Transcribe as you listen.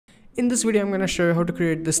In this video, I'm going to show you how to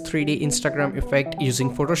create this 3D Instagram effect using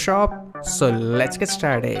Photoshop. So let's get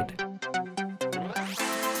started.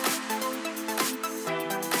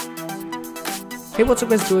 Hey, what's up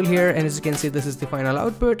guys, Joel here, and as you can see, this is the final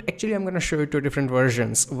output. Actually, I'm going to show you two different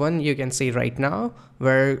versions. One you can see right now,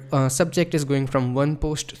 where subject is going from one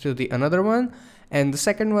post to the another one. And the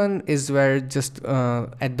second one is where just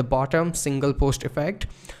at the bottom, single post effect.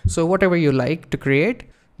 So whatever you like to create.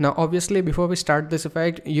 Now, obviously, before we start this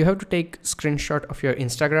effect, you have to take screenshot of your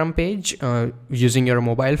Instagram page using your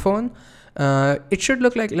mobile phone. It should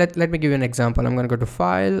look like, let me give you an example. I'm going to go to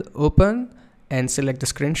File, Open, and select the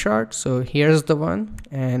screenshot. So here's the one,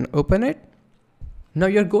 and open it. Now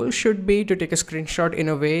your goal should be to take a screenshot in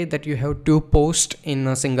a way that you have two posts in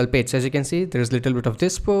a single page. So as you can see, there's a little bit of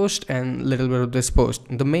this post and a little bit of this post.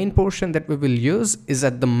 The main portion that we will use is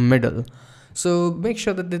at the middle. So make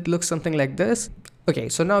sure that it looks something like this. Okay,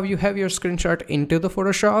 so now you have your screenshot into the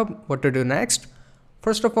Photoshop. What to do next?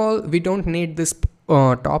 First of all, we don't need this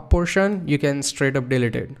top portion. You can straight up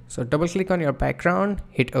delete it. So double click on your background,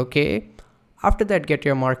 hit OK. After that, get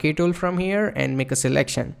your marquee tool from here and make a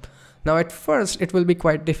selection. Now at first, it will be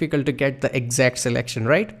quite difficult to get the exact selection,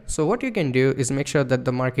 right? So what you can do is make sure that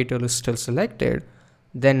the marquee tool is still selected,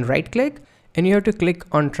 then right click, and you have to click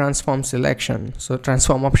on transform selection. So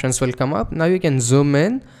transform options will come up. Now you can zoom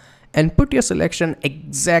in and put your selection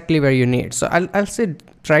exactly where you need. So I'll say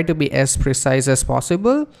try to be as precise as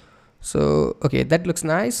possible. So okay, that looks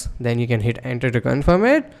nice. Then you can hit enter to confirm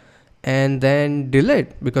it, and then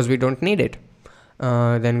delete because we don't need it.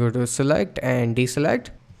 Then go to select and deselect.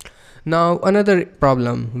 Now another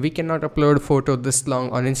problem, we cannot upload photo this long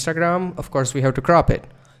on Instagram. Of course, we have to crop it.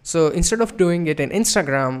 So instead of doing it in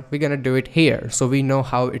Instagram, we're gonna do it here, so we know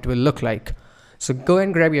how it will look like. So go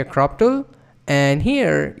and grab your crop tool, and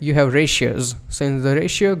here you have ratios. So in the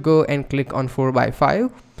ratio, go and click on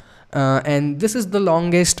 4:5, and this is the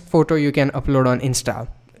longest photo you can upload on Insta,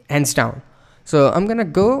 hands down. So I'm gonna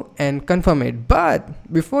go and confirm it,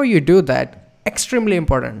 but before you do that, extremely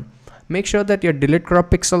important, make sure that your delete crop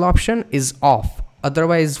pixel option is off.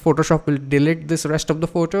 Otherwise, Photoshop will delete this rest of the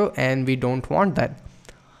photo, and we don't want that.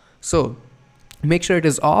 So make sure it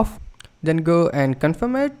is off, then go and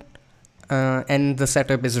confirm it, and the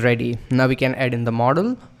setup is ready. Now we can add in the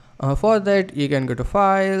model. For that, you can go to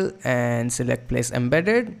File and select Place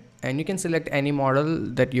Embedded, and you can select any model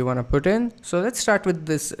that you want to put in. So let's start with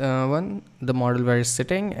this one, the model where it's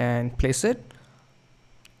sitting, and place it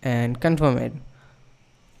and confirm it.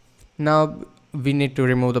 Now we need to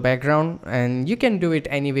remove the background, and you can do it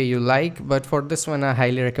any way you like, but for this one I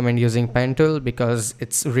highly recommend using pen tool because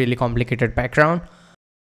it's really complicated background.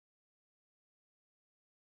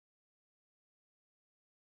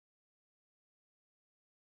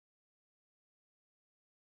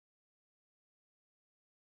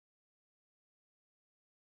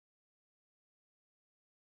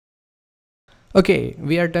 Okay,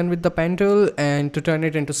 we are done with the pen tool, and to turn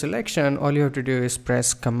it into selection, all you have to do is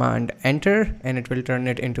press Command Enter, and it will turn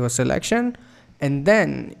it into a selection. And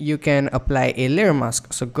then you can apply a layer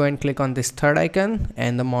mask. So go and click on this third icon,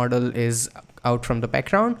 and the model is out from the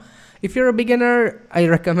background. If you're a beginner, I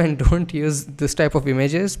recommend don't use this type of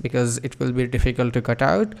images because it will be difficult to cut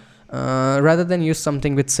out. Rather than use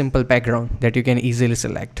something with simple background that you can easily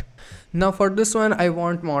select. Now for this one, I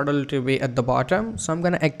want model to be at the bottom. So I'm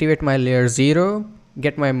going to activate my layer 0,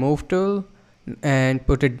 get my move tool and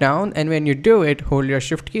put it down. And when you do it, hold your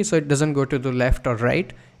shift key so it doesn't go to the left or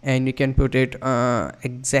right. And you can put it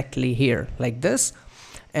exactly here like this.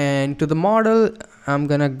 And to the model, I'm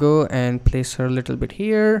going to go and place her a little bit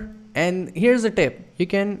here. And here's a tip. You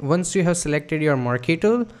can, once you have selected your marquee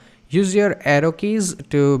tool, use your arrow keys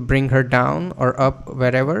to bring her down or up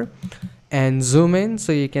wherever, and zoom in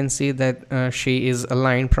so you can see that she is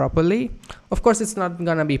aligned properly. Of course, it's not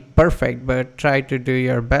gonna be perfect, but try to do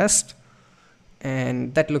your best,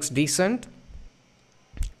 and that looks decent.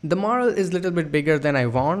 The model is a little bit bigger than I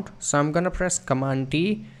want, so I'm gonna press Command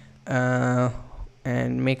T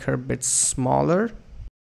and make her a bit smaller.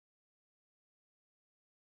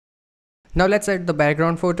 Now let's add the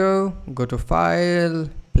background photo. Go to File,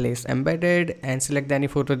 Place Embedded, and select any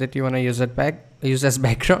photo that you want to use as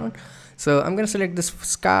background. So I'm going to select this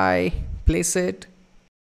sky, place it,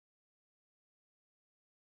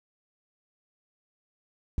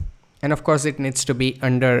 and of course it needs to be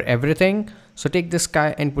under everything. So take this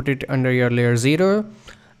sky and put it under your layer 0,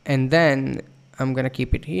 and then I'm going to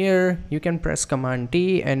keep it here. You can press Command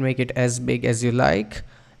T and make it as big as you like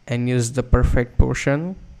and use the perfect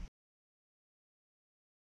portion.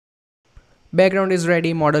 Background is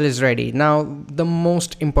ready, model is ready. Now the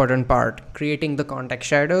most important part, creating the contact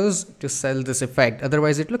shadows to sell this effect.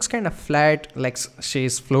 Otherwise it looks kind of flat, like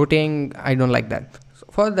she's floating. I don't like that. So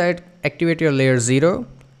for that, activate your layer 0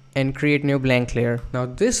 and create new blank layer. Now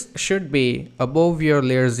this should be above your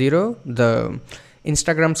layer 0, the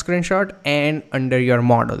Instagram screenshot, and under your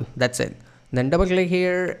model. That's it. Then double click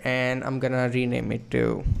here and I'm gonna rename it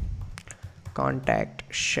to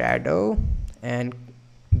contact shadow and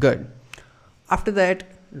good. After that,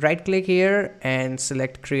 right click here and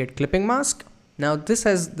select create clipping mask. Now this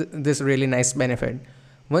has this really nice benefit.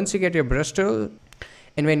 Once you get your brush tool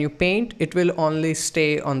and when you paint, it will only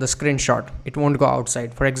stay on the screenshot. It won't go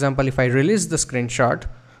outside. For example, if I release the screenshot,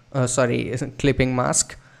 clipping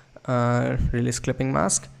mask, release clipping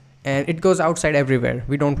mask, and it goes outside everywhere.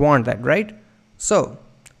 We don't want that, right? So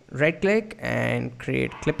right click and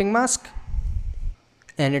create clipping mask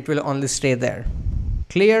and it will only stay there.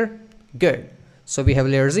 Clear? Good. So we have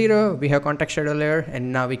layer 0, we have contact shadow layer,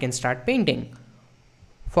 and now we can start painting.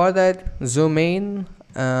 For that, zoom in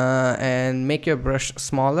and make your brush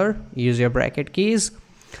smaller. Use your bracket keys,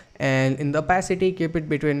 and in the opacity, keep it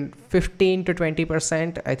between 15 to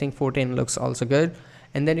 20%. I think 14 looks also good.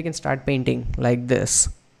 And then you can start painting like this.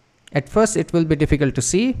 At first it will be difficult to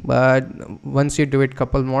see, but once you do it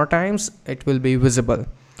couple more times, it will be visible.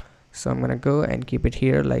 So I'm gonna go and keep it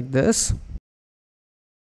here like this.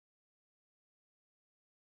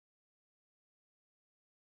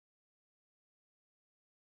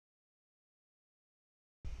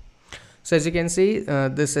 So as you can see,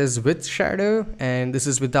 this is with shadow and this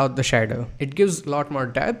is without the shadow. It gives a lot more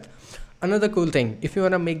depth. Another cool thing, if you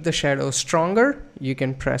want to make the shadow stronger, you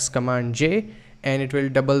can press Command J and it will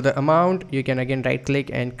double the amount. You can again right click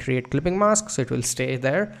and create clipping mask, so it will stay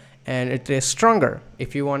there and it is stronger.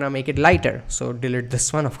 If you want to make it lighter, so delete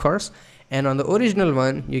this one of course. And on the original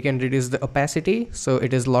one, you can reduce the opacity, so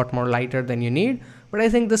it is a lot more lighter than you need. But I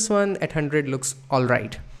think this one at 100 looks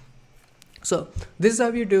alright. So this is how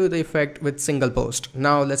you do the effect with single post.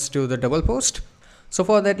 Now let's do the double post. So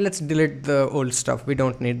for that, let's delete the old stuff. We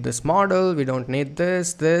don't need this model. We don't need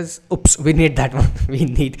this. Oops, we need that one. we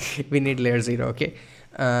need layer 0. Okay.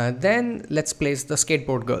 Then let's place the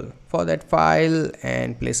skateboard girl. For that, file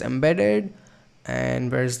and place embedded.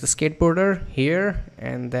 And where's the skateboarder? Here,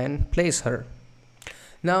 and then place her.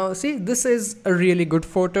 Now see, this is a really good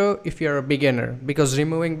photo if you're a beginner, because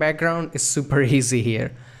removing background is super easy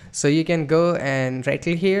here. So you can go and right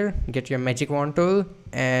click here, get your magic wand tool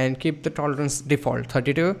and keep the tolerance default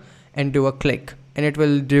 32 and do a click, and it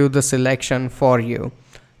will do the selection for you.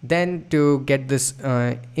 Then to get this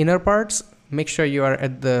inner parts, make sure you are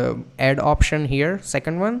at the add option here,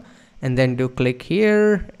 second one, and then do click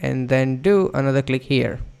here and then do another click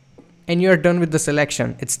here. And you're done with the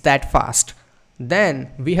selection. It's that fast.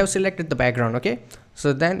 Then we have selected the background, okay?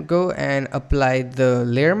 So then go and apply the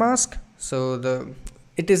layer mask. So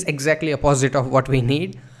it is exactly opposite of what we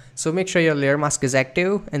need. So make sure your layer mask is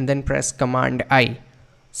active and then press Command I.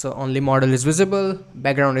 So only model is visible,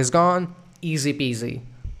 background is gone, easy peasy.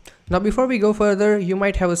 Now before we go further, you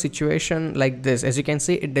might have a situation like this. As you can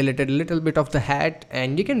see, it deleted a little bit of the hat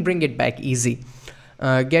and you can bring it back easy.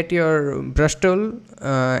 Get your brush tool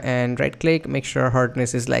and right click, make sure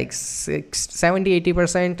hardness is like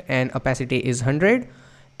 70-80% and opacity is 100,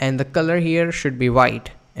 and the color here should be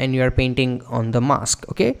white, and you are painting on the mask.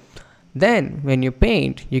 Okay, then when you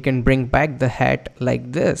paint, you can bring back the hat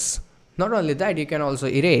like this. Not only that, you can also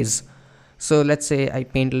erase. So let's say I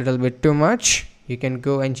paint a little bit too much, you can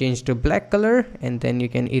go and change to black color and then you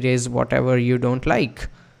can erase whatever you don't like.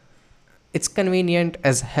 It's convenient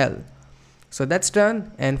as hell. So that's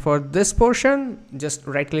done, and for this portion, just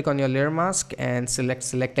right click on your layer mask and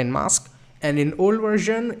select and mask. And in old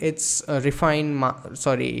version, it's refine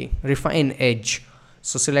edge.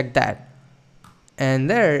 So select that, and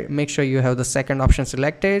there make sure you have the second option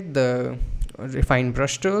selected, the refine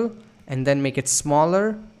brush tool, and then make it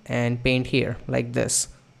smaller and paint here like this,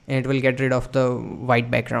 and it will get rid of the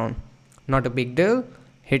white background. Not a big deal.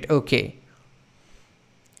 Hit OK.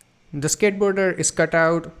 The skateboarder is cut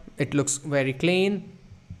out. It looks very clean.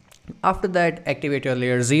 After that, activate your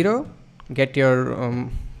layer 0, get your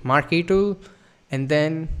marquee tool, and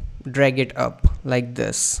then drag it up like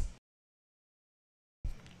this.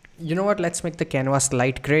 You know what, let's make the canvas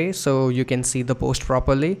light gray so you can see the post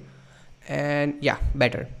properly, and yeah,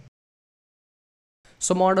 better.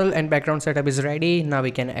 So model and background setup is ready. Now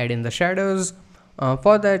we can add in the shadows.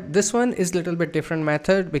 For that, this one is a little bit different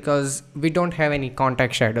method because we don't have any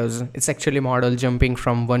contact shadows. It's actually model jumping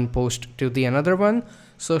from one post to the another one,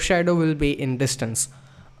 so shadow will be in distance.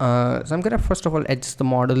 So I'm gonna first of all adjust the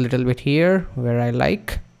model a little bit here where I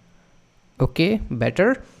like. Okay,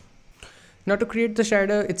 better. Now to create the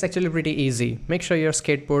shadow, it's actually pretty easy. Make sure your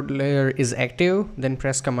skateboard layer is active, then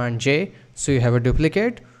press Command J so you have a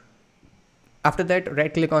duplicate. After that,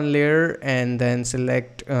 right click on layer and then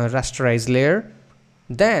select rasterize layer.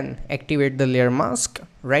 Then activate the layer mask,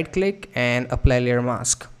 right click and apply layer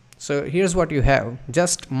mask. So here's what you have,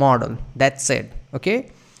 just model, that's it.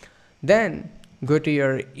 Okay, then go to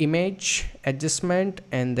your image adjustment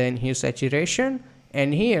and then hue saturation,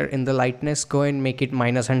 and here in the lightness go and make it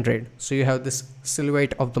 -100. So you have this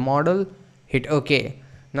silhouette of the model. Hit OK.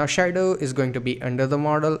 Now shadow is going to be under the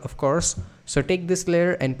model, of course. So take this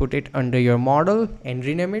layer and put it under your model and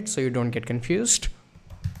rename it so you don't get confused.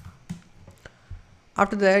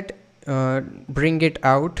 After that, bring it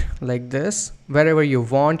out like this wherever you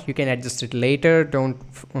want. You can adjust it later, don't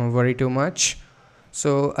worry too much.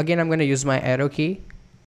 So again, I'm going to use my arrow key.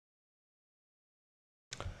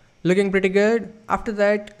 Looking pretty good. After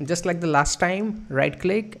that, just like the last time, right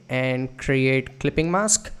click and create clipping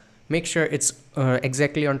mask. Make sure it's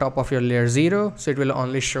exactly on top of your layer 0, so it will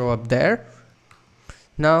only show up there.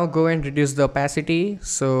 Now go and reduce the opacity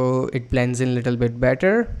so it blends in a little bit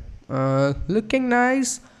better. Looking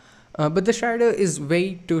nice, but the shadow is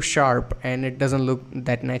way too sharp and it doesn't look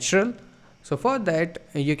that natural. So for that,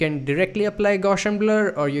 you can directly apply Gaussian blur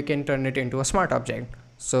or you can turn it into a smart object.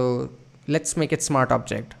 So let's make it smart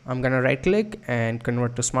object. I'm gonna right click and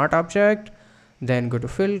convert to smart object, then go to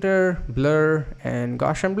filter, blur and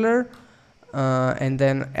Gaussian blur, and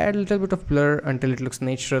then add a little bit of blur until it looks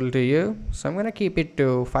natural to you. So I'm gonna keep it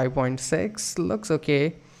to 5.6, looks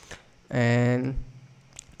okay, and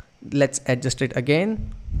let's adjust it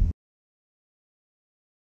again.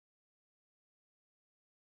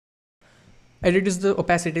 I reduced the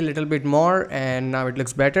opacity a little bit more and now it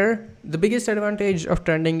looks better. The biggest advantage of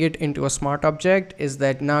turning it into a smart object is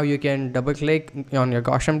that now you can double click on your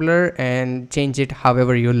Gaussian blur and change it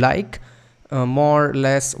however you like, more,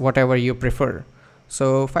 less, whatever you prefer.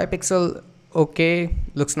 So 5 pixel, okay,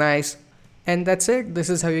 looks nice. And that's it.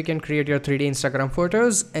 This is how you can create your 3D Instagram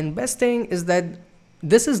photos. And best thing is that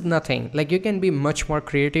this is nothing, like you can be much more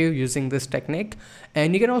creative using this technique,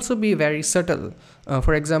 and you can also be very subtle.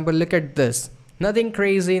 For example, look at this, nothing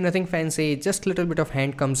crazy, nothing fancy, just little bit of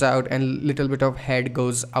hand comes out and little bit of head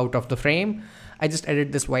goes out of the frame. I just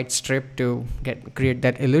added this white strip to create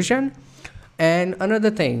that illusion. And another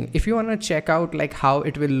thing, if you want to check out like how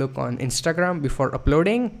it will look on Instagram before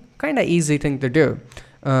uploading, kind of easy thing to do.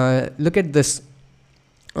 Look at this.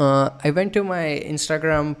 I went to my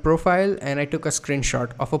Instagram profile and I took a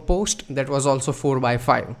screenshot of a post that was also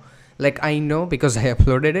 4:5. Like I know because I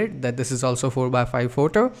uploaded it that this is also 4:5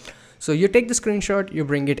 photo. So you take the screenshot, you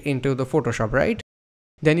bring it into the Photoshop, right?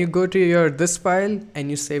 Then you go to your this file and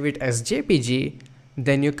you save it as JPG.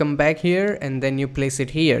 Then you come back here and then you place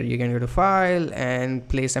it here. You can go to file and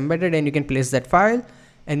place embedded and you can place that file,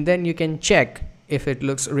 and then you can check if it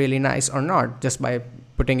looks really nice or not just by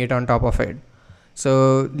putting it on top of it.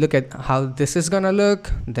 So look at how this is gonna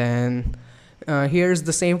look. Then here's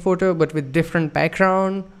the same photo but with different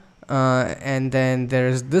background, and then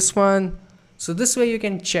there's this one. So this way you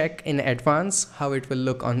can check in advance how it will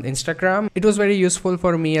look on Instagram. It was very useful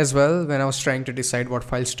for me as well when I was trying to decide what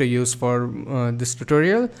files to use for this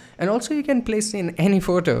tutorial. And also you can place in any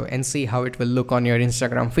photo and see how it will look on your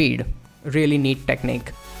Instagram feed. Really neat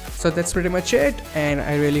technique. So that's pretty much it, and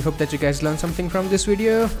I really hope that you guys learned something from this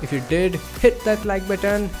video. If you did, hit that like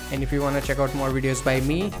button, and if you want to check out more videos by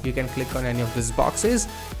me, you can click on any of these boxes,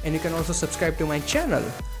 and you can also subscribe to my channel.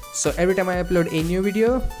 So every time I upload a new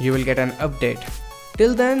video, you will get an update.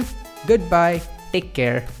 Till then, goodbye, take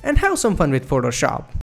care, and have some fun with Photoshop.